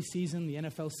the preseason. The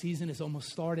NFL season has almost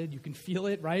started. You can feel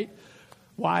it, right?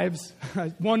 Wives,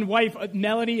 one wife,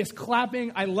 Melanie, is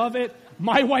clapping. I love it.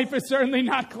 My wife is certainly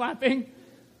not clapping.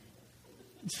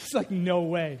 It's just like, no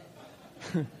way.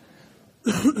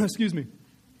 Excuse me.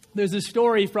 There's a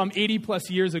story from 80 plus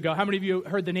years ago. How many of you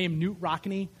heard the name Knute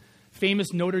Rockne?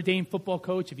 Famous Notre Dame football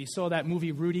coach. If you saw that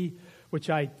movie, Rudy, which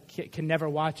I can never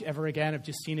watch ever again. I've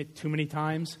just seen it too many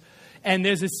times. And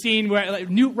there's a scene where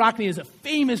Knute Rockne is a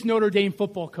famous Notre Dame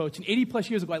football coach. And 80 plus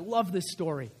years ago, I love this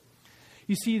story.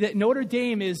 You see that Notre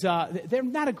Dame is, they're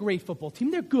not a great football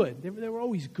team. They're good. They were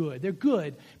always good. They're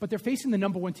good, but they're facing the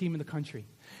number one team in the country.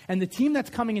 And the team that's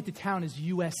coming into town is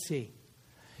USC.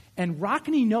 And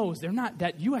Rockne knows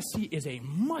that USC is a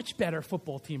much better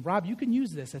football team. Rob, you can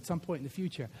use this at some point in the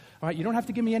future. All right, you don't have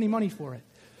to give me any money for it.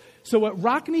 So what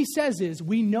Rockne says is,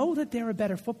 we know that they're a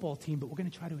better football team, but we're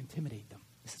going to try to intimidate them.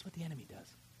 This is what the enemy does.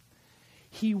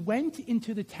 He went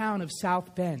into the town of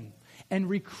South Bend and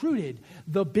recruited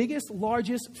the biggest,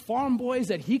 largest farm boys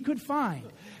that he could find.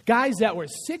 Guys that were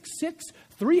 6'6",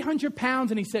 300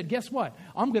 pounds. And he said, guess what?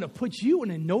 I'm going to put you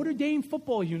in a Notre Dame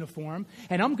football uniform,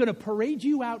 and I'm going to parade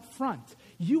you out front.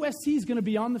 USC is going to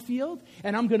be on the field,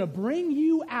 and I'm going to bring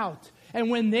you out. And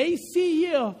when they see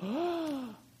you,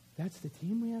 that's the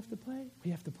team we have to play?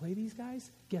 We have to play these guys?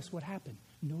 Guess what happened?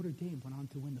 Notre Dame went on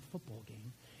to win the football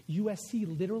game.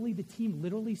 USC, the team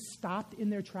literally stopped in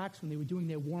their tracks when they were doing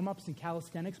their warm-ups and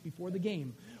calisthenics before the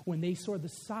game, when they saw the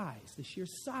sheer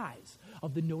size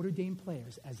of the Notre Dame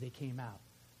players as they came out.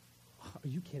 Are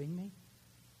you kidding me?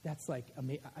 That's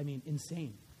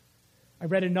insane. I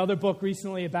read another book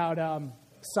recently about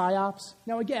PSYOPs.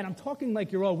 Now, again, I'm talking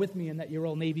like you're all with me and that you're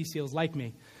all Navy SEALs like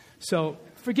me. So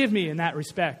forgive me in that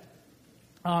respect.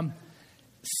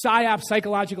 PSYOP,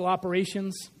 psychological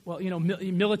operations,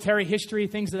 military history,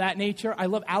 things of that nature. I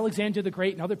love Alexander the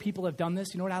Great, and other people have done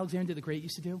this. You know what Alexander the Great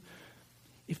used to do?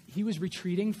 If he was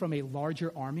retreating from a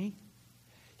larger army,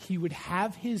 he would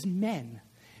have his men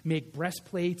make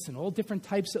breastplates and all different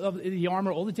types of the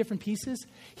armor, all the different pieces.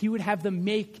 He would have them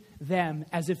make them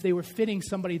as if they were fitting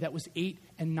somebody that was 8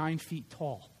 and 9 feet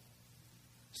tall.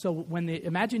 So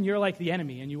imagine you're like the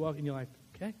enemy, and you walk and you're like,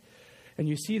 okay. And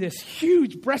you see this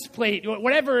huge breastplate,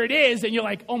 whatever it is, and you're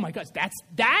like, oh my gosh,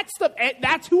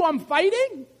 that's who I'm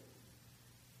fighting?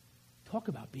 Talk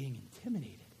about being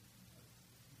intimidated.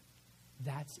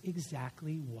 That's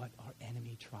exactly what our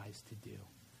enemy tries to do.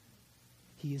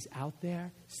 He is out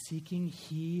there seeking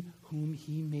he whom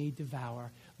he may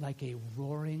devour like a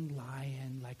roaring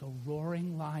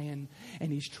lion.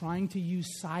 And he's trying to use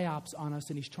PSYOPs on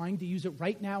us, and he's trying to use it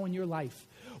right now in your life.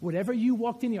 Whatever you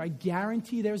walked in here, I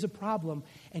guarantee there's a problem.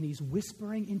 And he's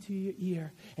whispering into your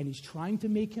ear, and he's trying to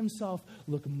make himself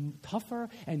look tougher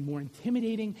and more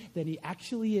intimidating than he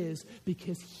actually is,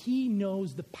 because he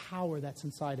knows the power that's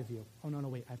inside of you. Oh, no,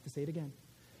 wait, I have to say it again.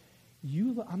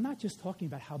 I'm not just talking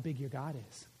about how big your God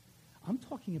is. I'm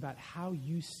talking about how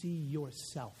you see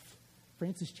yourself.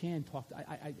 Francis Chan talked,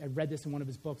 I read this in one of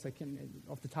his books.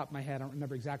 Off the top of my head, I don't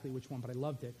remember exactly which one, but I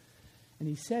loved it. And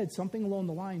he said something along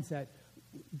the lines that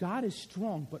God is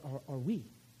strong, but are we?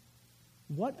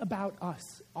 what about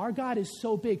us? Our God is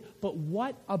so big, but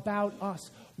what about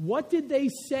us? What did they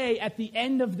say at the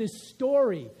end of this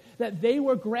story? That they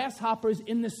were grasshoppers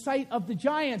in the sight of the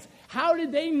giants. How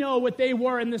did they know what they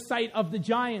were in the sight of the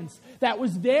giants? That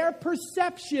was their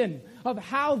perception of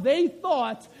how they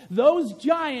thought those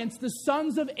giants, the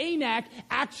sons of Anak,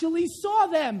 actually saw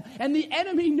them. And the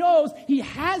enemy knows he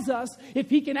has us if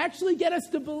he can actually get us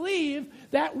to believe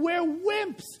that we're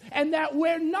wimps and that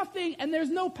we're nothing and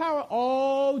there's no power.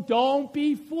 Oh, don't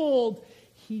be fooled.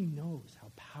 He knows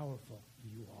how powerful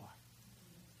you are.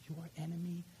 Your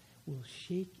enemy will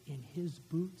shake in his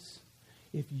boots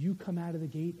if you come out of the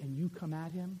gate and you come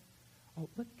at him. Oh,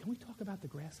 look, can we talk about the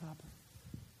grasshopper?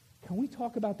 Can we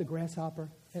talk about the grasshopper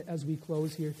as we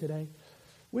close here today?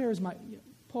 Where is my...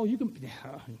 Paul, you can...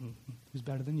 Who's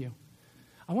better than you?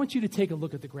 I want you to take a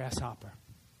look at the grasshopper.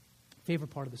 Favorite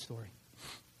part of the story.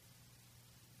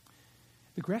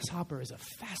 The grasshopper is a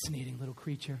fascinating little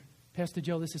creature. Pastor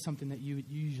Joe, this is something that you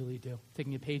usually do,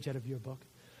 taking a page out of your book.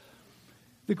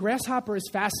 The grasshopper is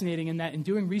fascinating in that in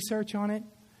doing research on it,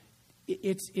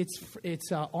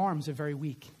 its arms are very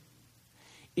weak.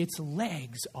 Its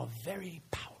legs are very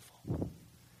powerful.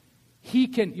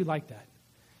 You like that.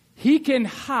 He can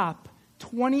hop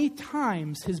 20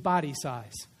 times his body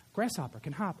size. Grasshopper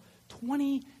can hop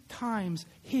 20 times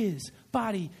his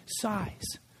body size.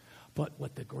 But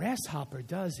what the grasshopper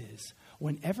does is,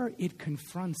 whenever it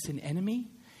confronts an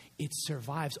enemy, it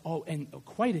survives. Oh, and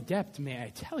quite adept, may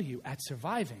I tell you, at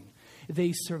surviving.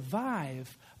 They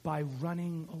survive by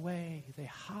running away. They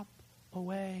hop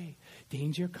away.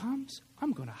 Danger comes,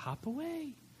 I'm going to hop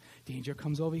away. Danger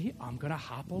comes over here, I'm going to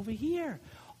hop over here.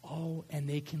 Oh, and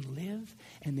they can live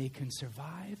and they can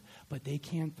survive, but they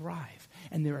can't thrive.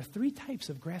 And there are 3 types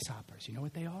of grasshoppers. You know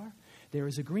what they are? There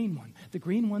is a green one. The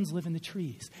green ones live in the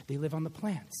trees. They live on the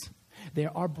plants. There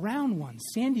are brown ones,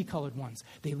 sandy-colored ones.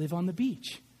 They live on the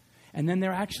beach. And then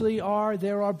there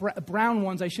are brown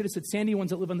ones, I should have said sandy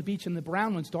ones that live on the beach, and the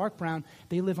brown ones, dark brown,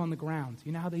 they live on the ground.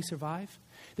 You know how they survive?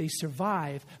 They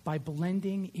survive by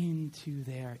blending into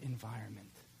their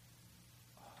environment.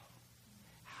 Oh,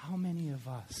 how many of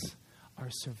us are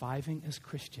surviving as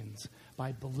Christians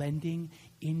by blending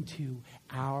into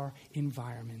our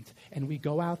environment? And we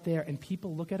go out there and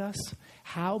people look at us.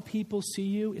 How people see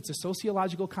you, it's a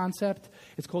sociological concept.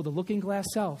 It's called the looking glass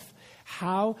self.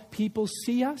 How people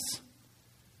see us,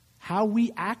 how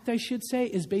we act, I should say,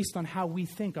 is based on how we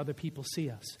think other people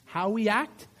see us. How we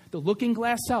act, the looking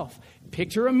glass self.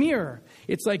 Picture a mirror.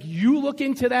 It's like you look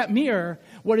into that mirror.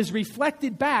 What is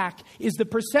reflected back is the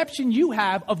perception you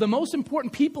have of the most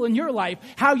important people in your life,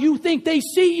 how you think they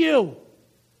see you.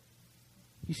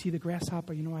 You see the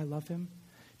grasshopper, you know I love him?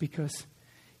 Because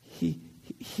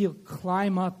he'll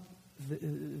climb up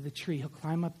the tree. He'll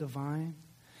climb up the vine.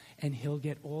 And he'll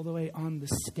get all the way on the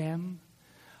stem.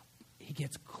 He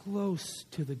gets close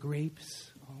to the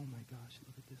grapes. Oh my gosh,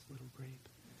 look at this little grape.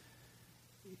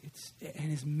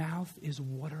 And his mouth is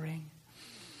watering.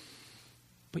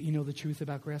 But you know the truth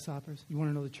about grasshoppers? You want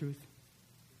to know the truth?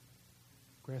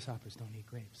 Grasshoppers don't eat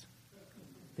grapes.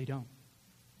 They don't.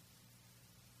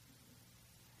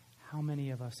 How many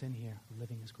of us in here are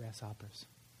living as grasshoppers?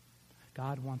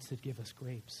 God wants to give us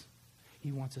grapes.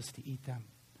 He wants us to eat them.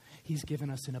 He's given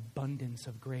us an abundance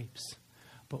of grapes,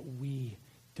 but we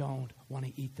don't want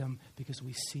to eat them because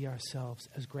we see ourselves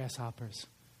as grasshoppers.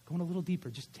 Going a little deeper,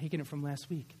 just taking it from last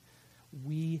week.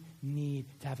 We need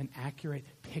to have an accurate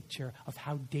picture of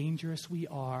how dangerous we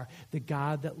are, the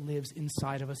God that lives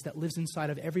inside of us, that lives inside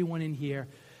of everyone in here.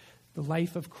 The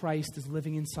life of Christ is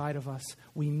living inside of us.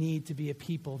 We need to be a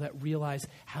people that realize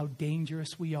how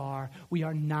dangerous we are. We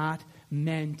are not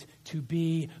meant to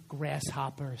be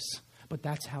grasshoppers. But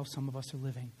that's how some of us are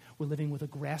living. We're living with a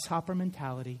grasshopper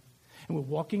mentality. And we're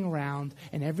walking around.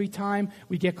 And every time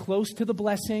we get close to the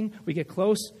blessing, we get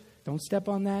close. Don't step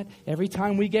on that. Every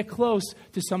time we get close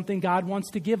to something God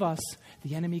wants to give us,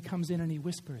 the enemy comes in and he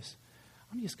whispers,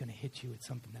 I'm just going to hit you with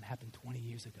something that happened 20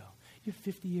 years ago. You're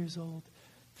 50 years old.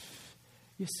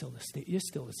 You're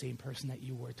still the same person that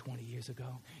you were 20 years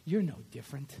ago. You're no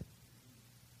different.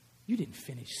 You didn't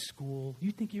finish school.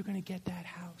 You think you're going to get that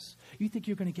house. You think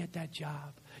you're going to get that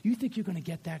job. You think you're going to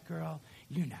get that girl.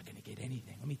 You're not going to get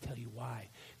anything. Let me tell you why.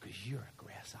 Because you're a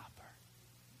grasshopper.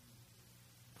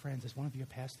 Friends, as one of your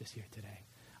pastors here today,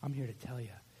 I'm here to tell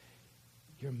you,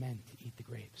 you're meant to eat the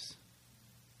grapes.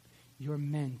 You're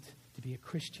meant to be a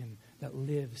Christian that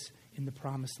lives in the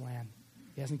promised land.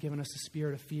 He hasn't given us a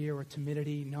spirit of fear or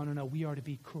timidity. No. We are to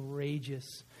be courageous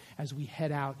as we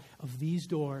head out of these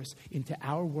doors into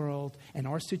our world and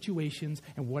our situations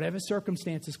and whatever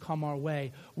circumstances come our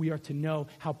way. We are to know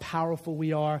how powerful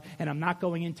we are. And I'm not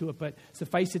going into it, but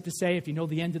suffice it to say, if you know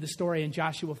the end of the story in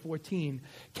Joshua 14,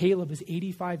 Caleb is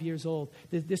 85 years old.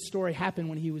 This story happened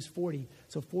when he was 40.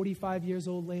 So 45 years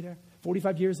later,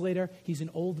 he's an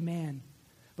old man.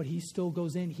 But he still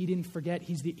goes in. He didn't forget.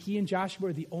 He and Joshua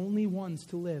are the only ones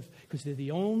to live because they're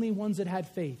the only ones that had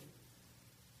faith.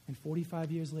 And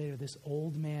 45 years later, this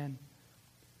old man,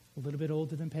 a little bit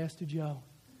older than Pastor Joe,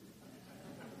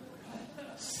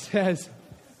 says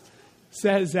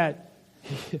that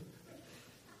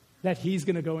he's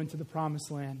going to go into the promised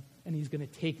land and he's going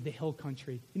to take the hill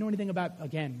country. You know anything about,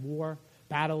 again, war,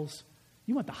 battles?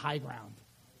 You want the high ground.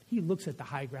 He looks at the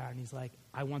high ground and he's like,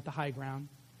 I want the high ground.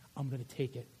 I'm going to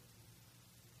take it.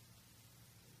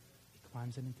 He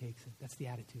climbs in and takes it. That's the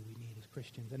attitude we need as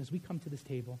Christians. And as we come to this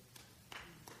table,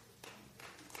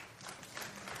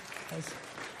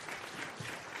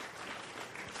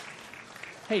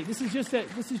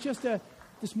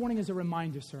 this morning is a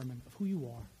reminder sermon of who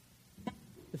you are,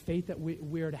 the faith that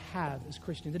we're to have as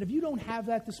Christians. And if you don't have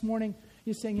that this morning,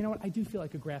 you're saying, you know what, I do feel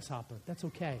like a grasshopper. That's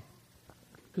okay.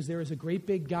 Because there is a great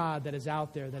big God that is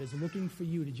out there that is looking for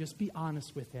you to just be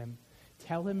honest with him.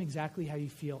 Tell him exactly how you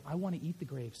feel. I want to eat the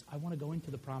grapes. I want to go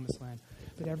into the promised land.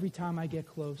 But every time I get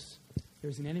close,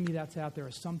 there's an enemy that's out there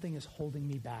or something is holding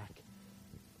me back.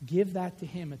 Give that to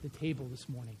him at the table this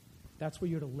morning. That's where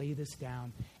you're to lay this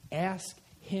down. Ask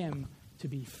him to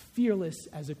be fearless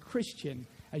as a Christian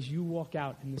as you walk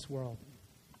out in this world.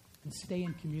 And stay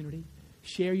in community.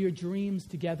 Share your dreams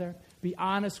together. Be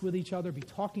honest with each other. Be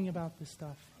talking about this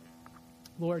stuff.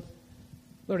 Lord,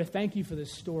 I thank you for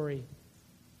this story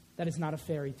that is not a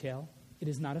fairy tale. It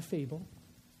is not a fable.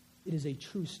 It is a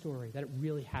true story that it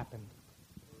really happened.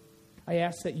 I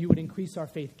ask that you would increase our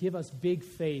faith. Give us big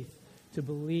faith to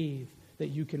believe that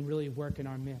you can really work in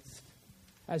our midst.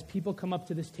 As people come up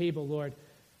to this table, Lord,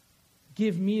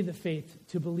 give me the faith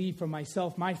to believe for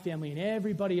myself, my family, and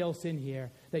everybody else in here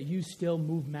that you still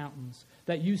move mountains,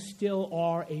 that you still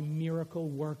are a miracle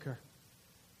worker.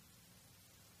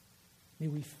 May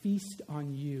we feast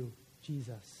on you,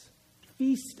 Jesus.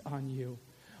 Feast on you.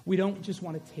 We don't just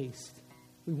want to taste.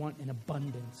 We want an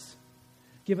abundance.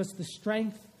 Give us the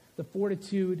strength, the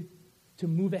fortitude to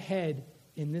move ahead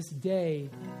in this day,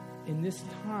 in this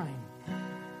time.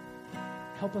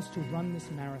 Help us to run this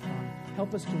marathon.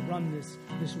 Help us to run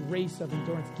this race of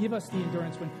endurance. Give us the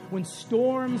endurance when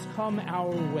storms come our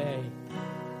way.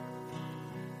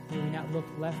 May we not look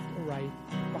left or right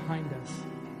behind us.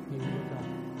 May we look up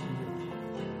to you.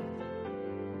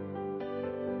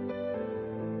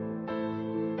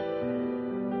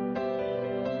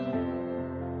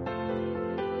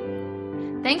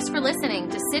 Thanks for listening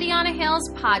to City on a Hill's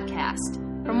podcast.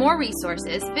 For more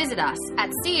resources, visit us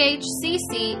at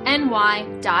chccny.com.